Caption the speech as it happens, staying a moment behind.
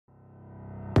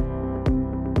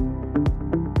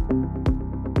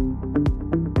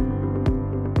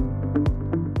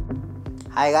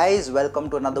Hi guys, welcome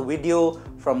to another video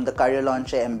from the Career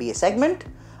Launcher MBA segment.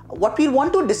 What we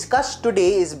want to discuss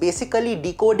today is basically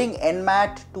decoding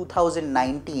NMAT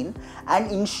 2019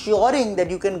 and ensuring that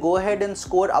you can go ahead and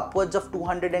score upwards of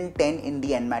 210 in the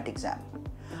NMAT exam.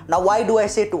 Now, why do I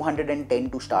say 210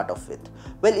 to start off with?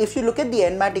 Well, if you look at the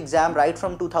NMAT exam right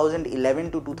from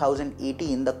 2011 to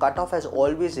 2018, the cutoff has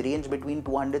always ranged between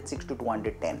 206 to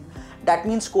 210. That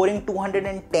means scoring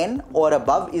 210 or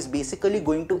above is basically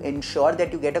going to ensure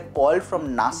that you get a call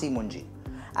from Nasi Munji.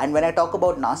 And when I talk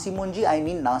about Nasi Munji, I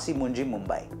mean Nasi Munji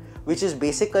Mumbai, which is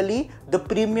basically the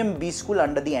premium B school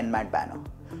under the NMAT banner.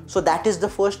 So that is the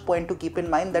first point to keep in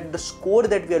mind, that the score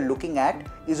that we are looking at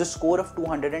is a score of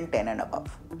 210 and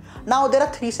above. Now there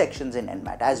are three sections in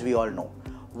NMAT, as we all know.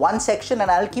 One section,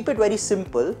 and I'll keep it very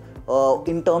simple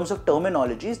in terms of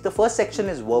terminologies. The first section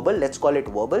is verbal, let's call it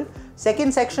verbal.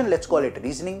 Second section, let's call it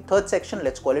reasoning. Third section,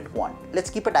 let's call it quant. Let's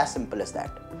keep it as simple as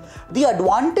that. The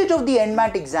advantage of the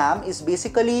NMAT exam is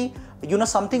basically,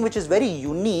 something which is very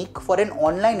unique for an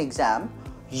online exam.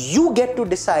 You get to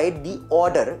decide the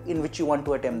order in which you want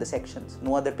to attempt the sections.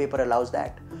 No other paper allows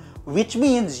that. Which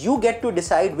means you get to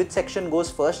decide which section goes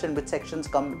first and which sections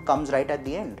comes right at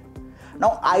the end.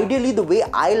 Now, ideally, the way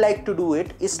I like to do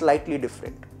it is slightly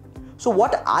different. So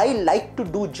what I like to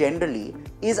do generally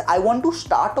is I want to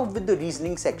start off with the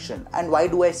reasoning section. And why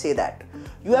do I say that?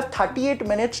 You have 38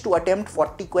 minutes to attempt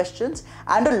 40 questions,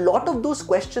 and a lot of those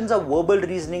questions are verbal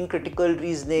reasoning, critical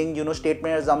reasoning,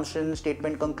 statement assumption,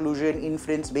 statement conclusion,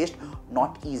 inference based.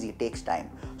 Not easy, takes time.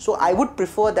 So I would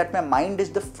prefer that my mind is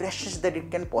the freshest that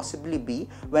it can possibly be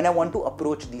when I want to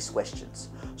approach these questions.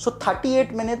 So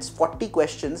 38 minutes, 40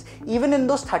 questions. Even in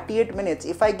those 38 minutes,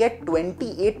 if I get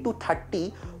 28 to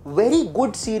 30 very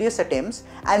good serious attempts,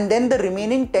 and then the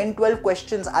remaining 10-12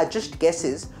 questions are just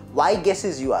guesses. Why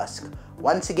guesses, you ask?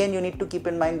 Once again, you need to keep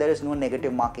in mind there is no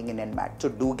negative marking in NMAT, so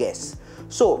do guess.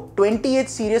 So 28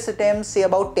 serious attempts, say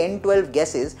about 10-12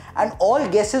 guesses, and all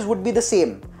guesses would be the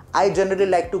same. I generally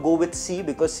like to go with C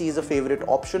because C is a favorite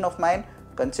option of mine,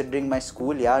 considering my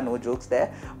school. Yeah, no jokes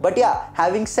there. But yeah,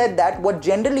 having said that, what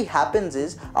generally happens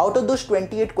is, out of those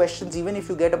 28 questions, even if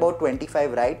you get about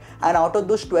 25 right, and out of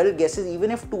those 12 guesses,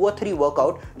 even if 2 or 3 work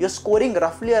out, you're scoring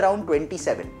roughly around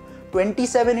 27.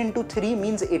 27 into 3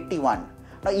 means 81.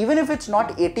 Now, even if it's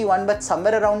not 81, but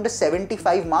somewhere around the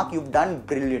 75 mark, you've done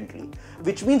brilliantly,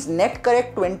 which means net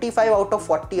correct 25 out of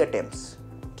 40 attempts.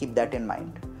 Keep that in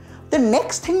mind. The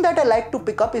next thing that I like to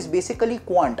pick up is basically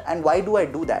quant. And why do I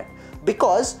do that?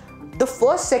 Because the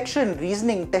first section,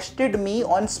 reasoning, tested me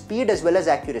on speed as well as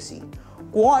accuracy.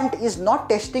 Quant is not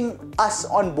testing us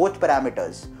on both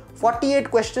parameters. 48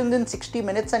 questions in 60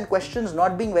 minutes and questions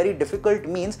not being very difficult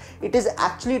means it is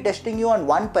actually testing you on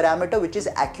one parameter, which is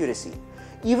accuracy.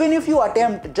 Even if you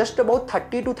attempt just about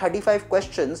 30 to 35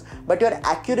 questions, but your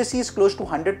accuracy is close to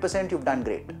 100%, you've done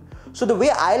great. So the way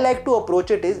I like to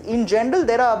approach it is, in general,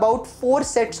 there are about 4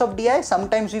 sets of DI.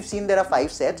 Sometimes we've seen there are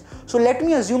 5 sets. So let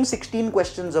me assume 16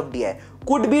 questions of DI.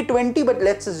 Could be 20, but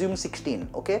let's assume 16,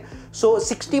 okay? So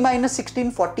 60 minus 16,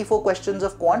 44 questions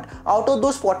of quant. Out of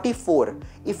those 44,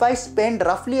 if I spend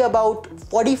roughly about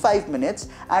 45 minutes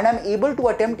and I'm able to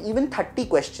attempt even 30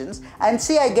 questions and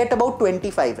say I get about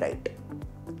 25 right.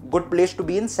 Good place to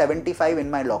be in, 75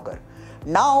 in my locker.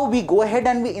 Now we go ahead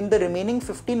and in the remaining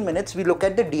 15 minutes, we look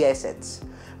at the DI sets.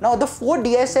 Now the 4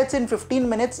 DI sets in 15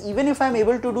 minutes, even if I'm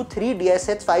able to do 3 DI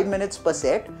sets, 5 minutes per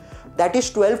set, that is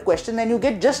 12 questions, and you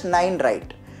get just 9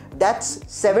 right. That's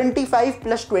 75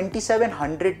 plus 27,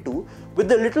 102.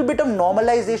 With a little bit of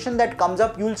normalization that comes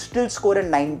up, you'll still score a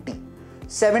 90.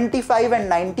 75 and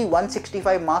 90,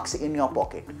 165 marks in your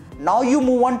pocket. Now you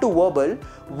move on to verbal.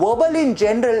 Verbal in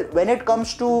general, when it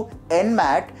comes to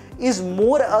NMAT, is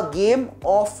more a game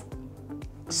of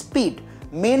speed.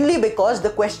 Mainly because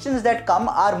the questions that come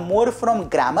are more from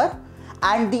grammar,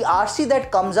 and the RC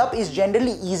that comes up is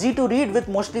generally easy to read with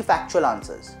mostly factual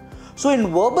answers. So in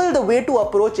verbal, the way to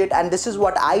approach it, and this is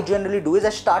what I generally do, is I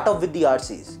start off with the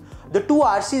RCs. The 2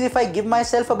 RCs, if I give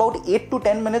myself about 8 to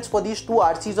 10 minutes for these 2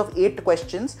 RCs of 8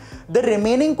 questions, the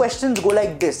remaining questions go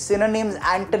like this: synonyms,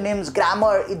 antonyms,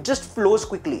 grammar, it just flows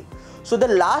quickly. So the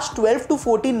last 12 to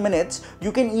 14 minutes,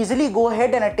 you can easily go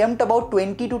ahead and attempt about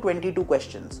 20 to 22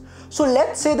 questions. So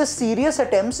let's say the serious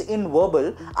attempts in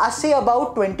verbal are say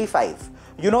about 25.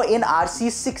 In RC,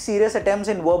 6 serious attempts,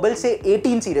 in verbal, say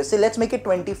 18 serious. So let's make it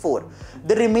 24.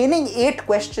 The remaining 8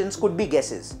 questions could be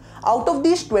guesses. Out of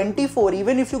these 24,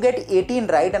 even if you get 18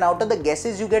 right and out of the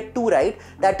guesses you get 2 right,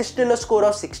 that is still a score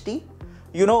of 60.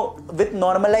 With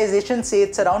normalization, say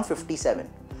it's around 57.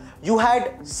 You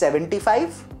had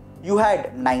 75, you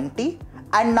had 90,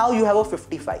 and now you have a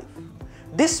 55.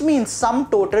 This means sum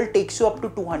total takes you up to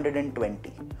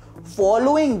 220.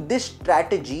 Following this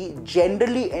strategy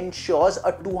generally ensures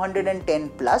a 210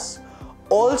 plus.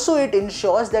 Also, it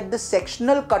ensures that the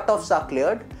sectional cutoffs are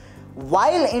cleared,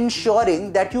 while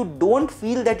ensuring that you don't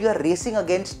feel that you are racing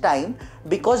against time,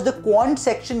 because the quant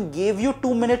section gave you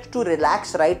 2 minutes to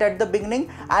relax right at the beginning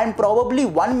and probably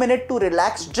 1 minute to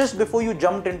relax just before you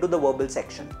jumped into the verbal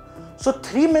section. So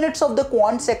 3 minutes of the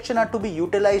quant section are to be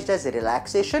utilized as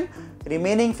relaxation,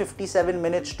 remaining 57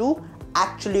 minutes to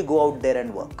actually go out there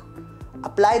and work.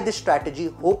 Apply this strategy,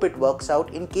 hope it works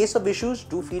out. In case of issues,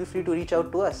 do feel free to reach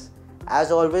out to us.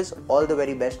 As always, all the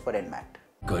very best for NMAT.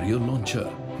 Career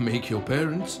Launcher. Make your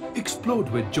parents explode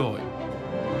with joy.